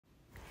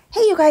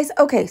Hey, you guys.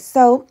 Okay,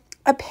 so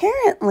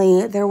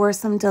apparently there were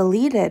some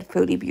deleted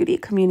Foodie Beauty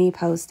community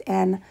posts,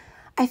 and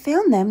I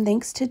found them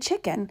thanks to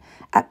Chicken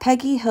at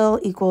Peggy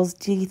Hill equals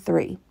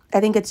D3. I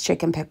think it's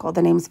Chicken Pickle.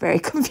 The name's very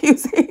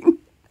confusing.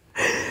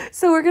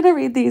 So we're going to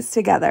read these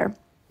together.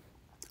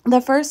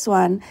 The first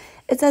one,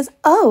 it says,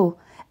 "Oh,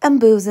 I'm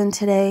boozing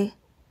today.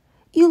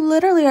 You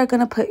literally are going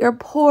to put your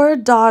poor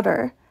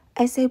daughter,"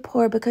 I say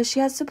poor because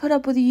she has to put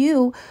up with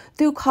you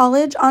through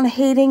college on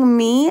hating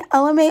me,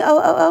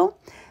 LMAOOO.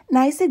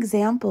 Nice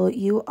example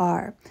you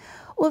are.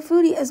 Well,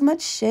 Foodie, as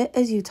much shit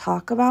as you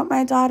talk about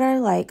my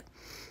daughter, like,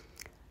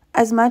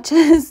 as much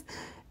as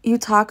you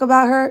talk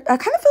about her, I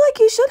kind of feel like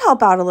you should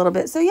help out a little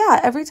bit. So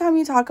yeah, every time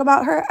you talk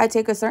about her, I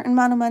take a certain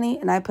amount of money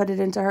and I put it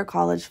into her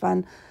college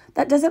fund.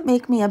 That doesn't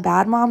make me a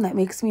bad mom. That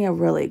makes me a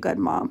really good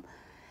mom.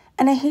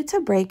 And I hate to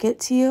break it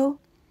to you,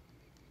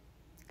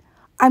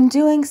 I'm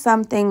doing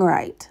something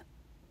right.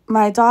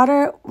 My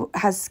daughter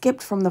has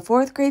skipped from the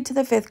 4th grade to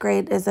the 5th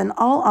grade, is in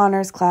all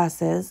honors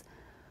classes.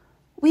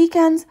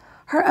 Weekends,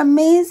 her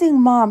amazing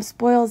mom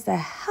spoils the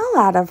hell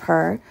out of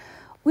her.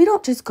 We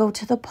don't just go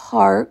to the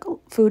park,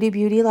 Foodie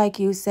Beauty, like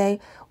you say.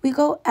 We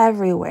go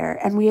everywhere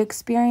and we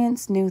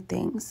experience new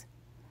things.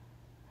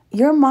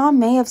 Your mom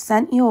may have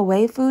sent you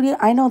away, Foodie.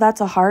 I know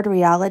that's a hard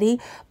reality,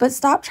 but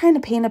stop trying to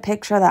paint a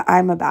picture that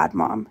I'm a bad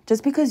mom.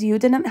 Just because you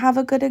didn't have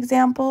a good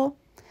example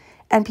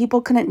and people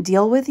couldn't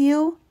deal with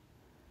you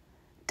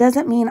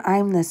doesn't mean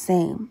I'm the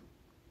same.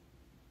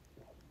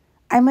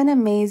 I'm an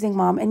amazing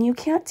mom, and you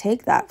can't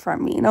take that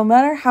from me. No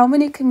matter how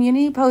many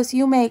community posts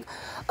you make,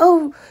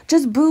 oh,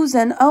 just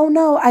boozing. Oh,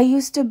 no, I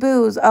used to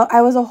booze. Oh,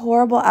 I was a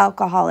horrible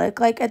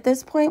alcoholic. Like, at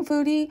this point,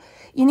 Foodie,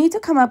 you need to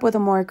come up with a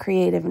more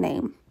creative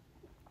name.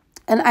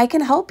 And I can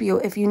help you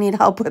if you need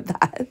help with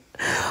that.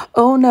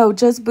 Oh, no,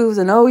 just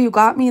boozing. Oh, you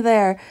got me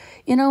there.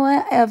 You know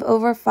what? I have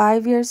over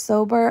 5 years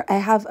sober. I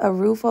have a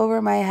roof over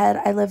my head.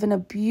 I live in a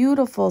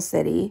beautiful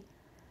city.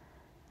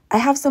 I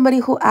have somebody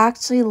who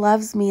actually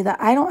loves me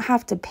that I don't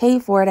have to pay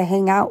for to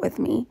hang out with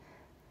me.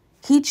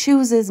 He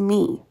chooses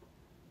me.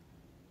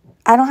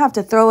 I don't have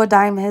to throw a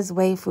dime his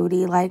way,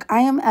 Foodie. Like, I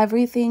am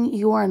everything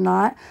you are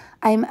not.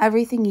 I am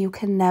everything you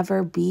can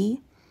never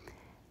be.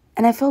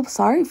 And I feel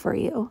sorry for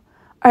you.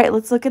 All right,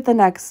 let's look at the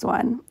next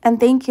one. And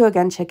thank you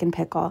again, Chicken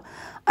Pickle.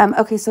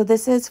 Okay, so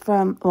this is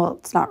from, well,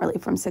 it's not really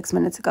from 6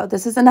 minutes ago.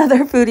 This is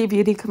another Foodie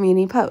Beauty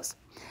community post.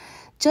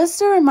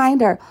 Just a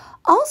reminder,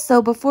 also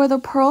before the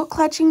pearl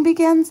clutching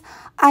begins,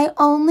 I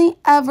only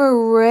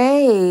ever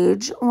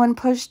rage when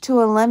pushed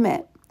to a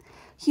limit.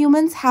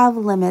 Humans have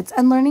limits,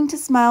 and learning to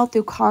smile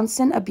through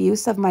constant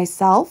abuse of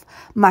myself,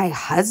 my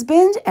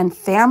husband, and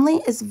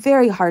family is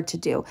very hard to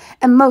do,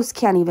 and most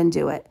can't even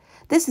do it.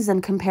 This is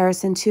in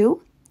comparison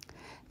to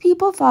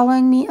people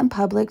following me in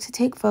public to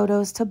take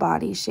photos to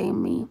body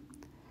shame me.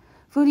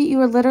 Foodie, you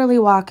were literally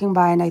walking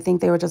by, and I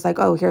think they were just like,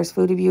 oh, here's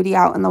Foodie Beauty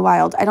out in the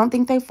wild. I don't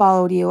think they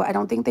followed you. I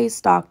don't think they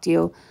stalked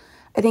you.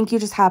 I think you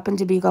just happened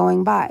to be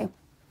going by.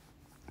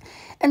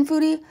 And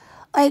Foodie,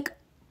 like,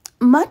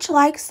 much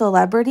like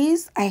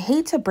celebrities, I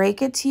hate to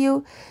break it to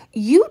you,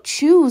 you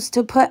choose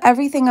to put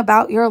everything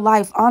about your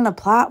life on a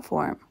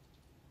platform.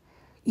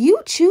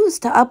 You choose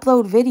to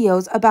upload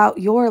videos about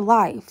your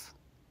life.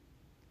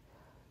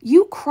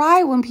 You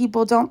cry when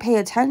people don't pay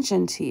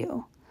attention to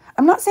you.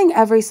 I'm not saying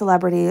every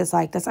celebrity is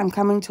like this. I'm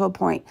coming to a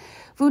point.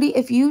 Foodie,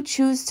 if you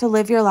choose to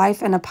live your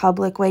life in a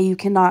public way, you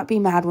cannot be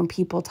mad when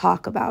people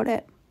talk about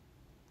it.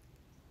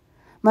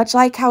 Much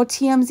like how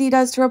TMZ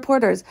does to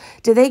reporters.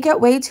 Do they get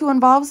way too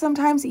involved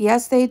sometimes?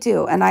 Yes, they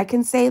do. And I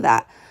can say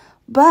that.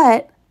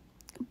 But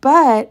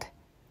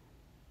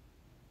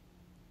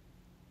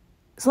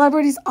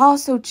celebrities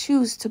also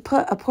choose to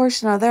put a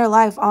portion of their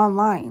life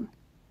online.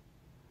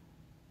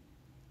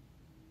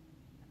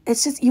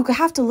 It's just, you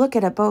have to look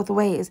at it both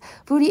ways.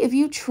 Foodie, if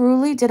you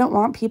truly didn't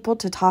want people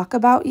to talk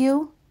about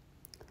you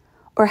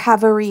or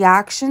have a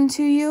reaction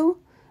to you,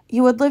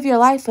 you would live your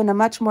life in a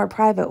much more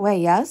private way,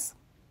 yes?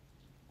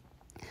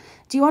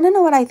 Do you want to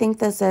know what I think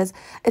this is?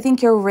 I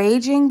think you're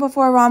raging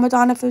before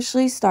Ramadan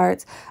officially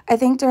starts. I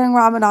think during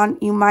Ramadan,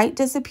 you might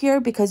disappear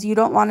because you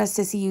don't want us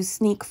to see you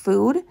sneak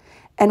food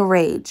and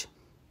rage.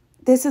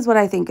 This is what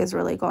I think is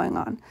really going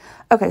on.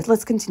 Okay,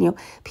 let's continue.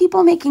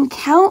 People making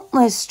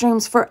countless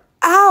streams for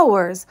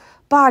hours,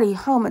 body,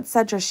 home,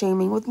 etc.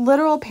 shaming with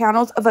literal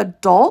panels of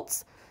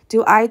adults.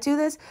 Do I do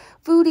this?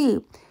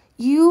 Foodie,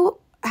 you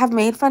have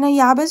made fun of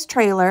Yaba's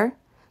trailer.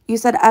 You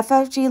said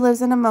FFG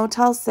lives in a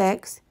Motel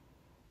 6.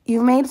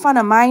 You've made fun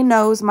of my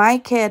nose, my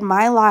kid,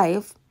 my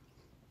life.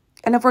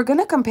 And if we're going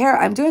to compare,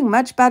 I'm doing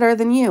much better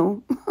than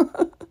you.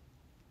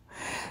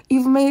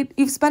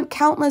 You've spent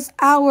countless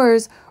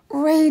hours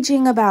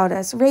raging about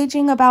us,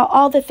 raging about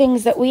all the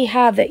things that we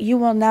have that you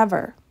will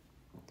never.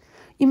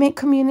 You make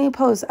community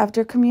posts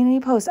after community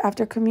post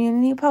after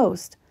community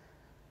post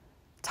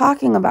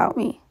talking about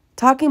me,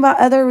 talking about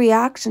other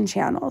reaction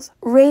channels,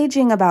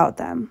 raging about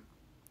them.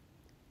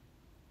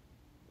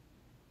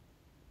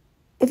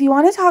 If you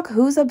want to talk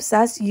who's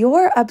obsessed,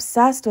 you're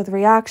obsessed with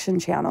reaction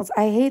channels.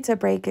 I hate to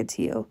break it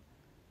to you.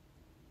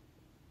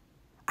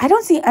 I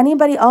don't see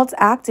anybody else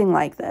acting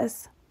like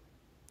this.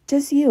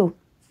 Just you.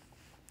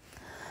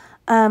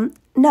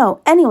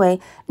 No, anyway,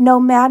 no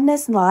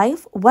madness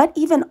life. What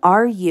even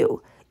are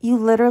you? You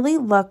literally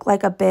look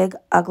like a big,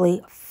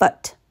 ugly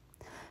foot.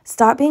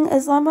 Stop being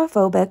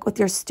Islamophobic with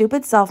your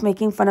stupid self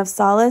making fun of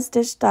Salah's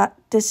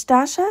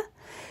distasha.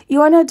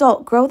 You're an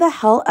adult. Grow the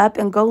hell up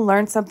and go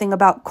learn something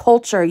about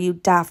culture, you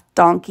daft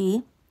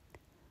donkey.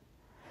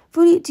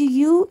 Foodie, do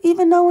you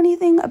even know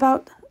anything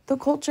about the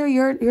culture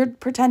you're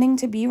pretending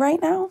to be right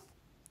now?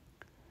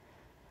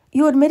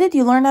 You admitted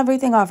you learn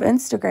everything off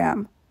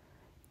Instagram.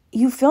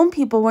 You film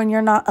people when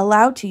you're not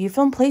allowed to. You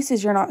film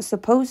places you're not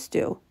supposed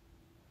to.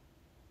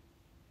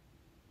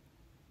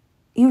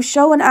 You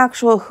show an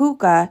actual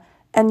hookah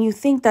and you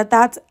think that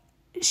that's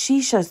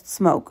shisha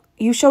smoke.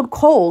 You showed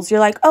coals. You're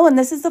like, oh, and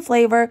this is the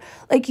flavor.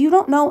 Like, you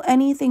don't know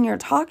anything you're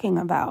talking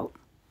about.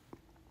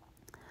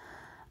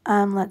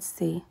 Let's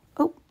see.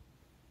 Oh.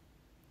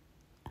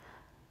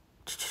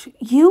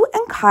 You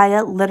and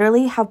Kaya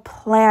literally have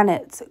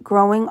planets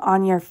growing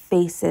on your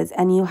faces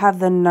and you have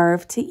the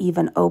nerve to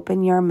even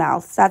open your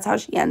mouth. That's how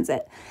she ends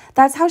it.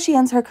 That's how she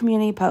ends her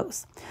community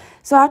post.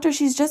 So after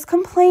she's just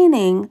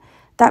complaining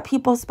that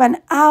people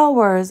spend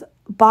hours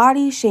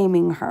body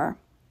shaming her,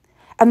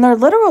 and they're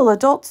literal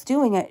adults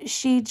doing it,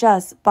 she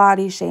just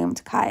body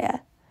shamed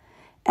Kaya.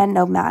 And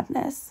no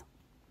madness.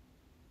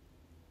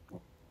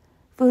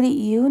 Foodie,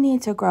 you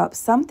need to grow up.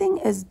 Something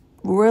is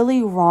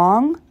really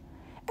wrong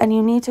and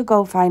you need to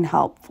go find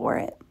help for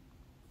it.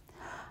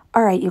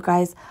 All right, you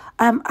guys.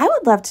 I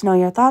would love to know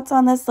your thoughts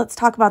on this. Let's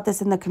talk about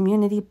this in the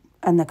community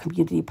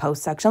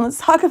post section. Let's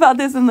talk about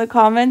this in the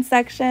comments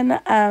section.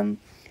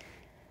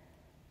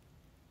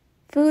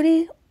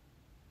 Foodie,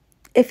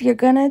 if you're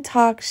going to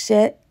talk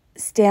shit,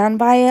 stand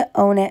by it,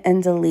 own it,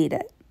 and delete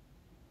it.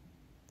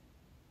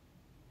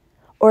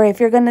 Or if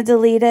you're going to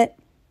delete it,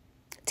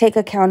 take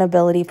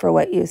accountability for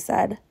what you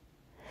said.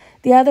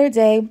 The other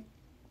day,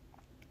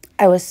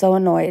 I was so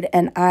annoyed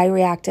and I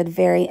reacted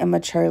very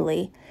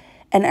immaturely.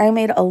 And I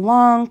made a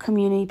long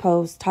community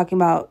post talking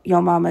about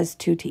Yo Mama's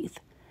 2 teeth.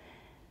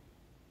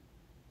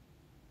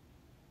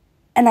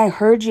 And I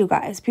heard you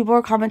guys. People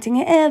were commenting,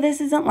 this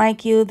isn't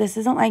like you. This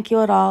isn't like you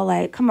at all.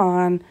 Like, come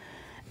on.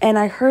 And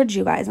I heard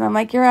you guys. And I'm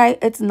like, you're right.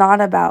 It's not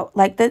about,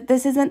 like,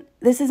 this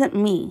isn't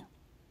me.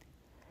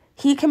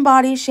 He can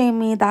body shame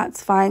me.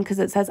 That's fine because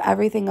it says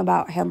everything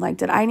about him. Like,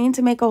 did I need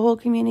to make a whole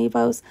community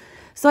post?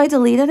 So I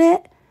deleted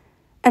it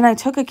and I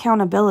took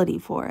accountability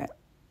for it.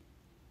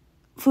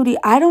 Foodie,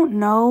 I don't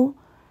know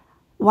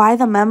why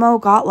the memo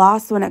got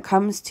lost when it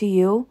comes to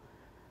you.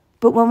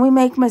 But when we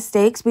make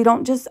mistakes, we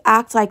don't just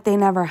act like they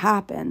never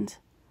happened.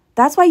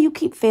 That's why you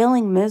keep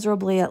failing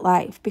miserably at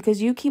life,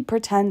 because you keep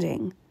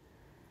pretending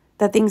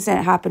that things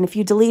didn't happen. If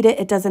you delete it,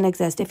 it doesn't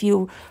exist. If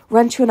you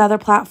run to another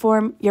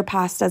platform, your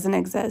past doesn't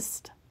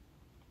exist.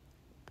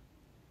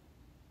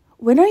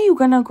 When are you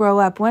going to grow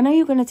up? When are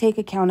you going to take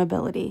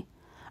accountability?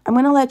 I'm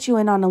going to let you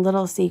in on a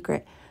little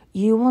secret.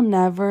 You will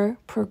never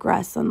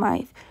progress in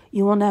life.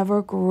 You will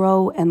never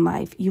grow in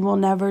life. You will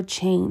never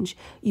change.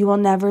 You will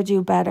never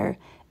do better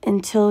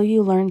until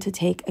you learn to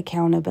take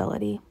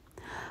accountability.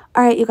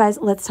 All right, you guys,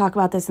 let's talk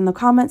about this in the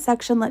comment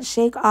section. Let's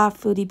shake off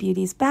Foodie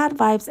Beauty's bad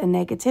vibes and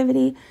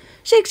negativity.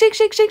 Shake, shake,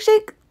 shake, shake,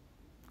 shake.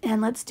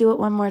 And let's do it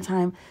one more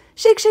time.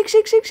 Shake, shake,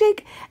 shake, shake,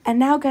 shake. And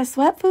now guess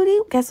what,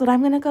 Foodie? Guess what I'm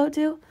going to go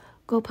do?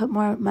 Go put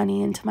more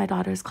money into my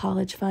daughter's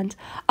college fund.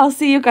 I'll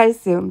see you guys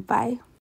soon. Bye.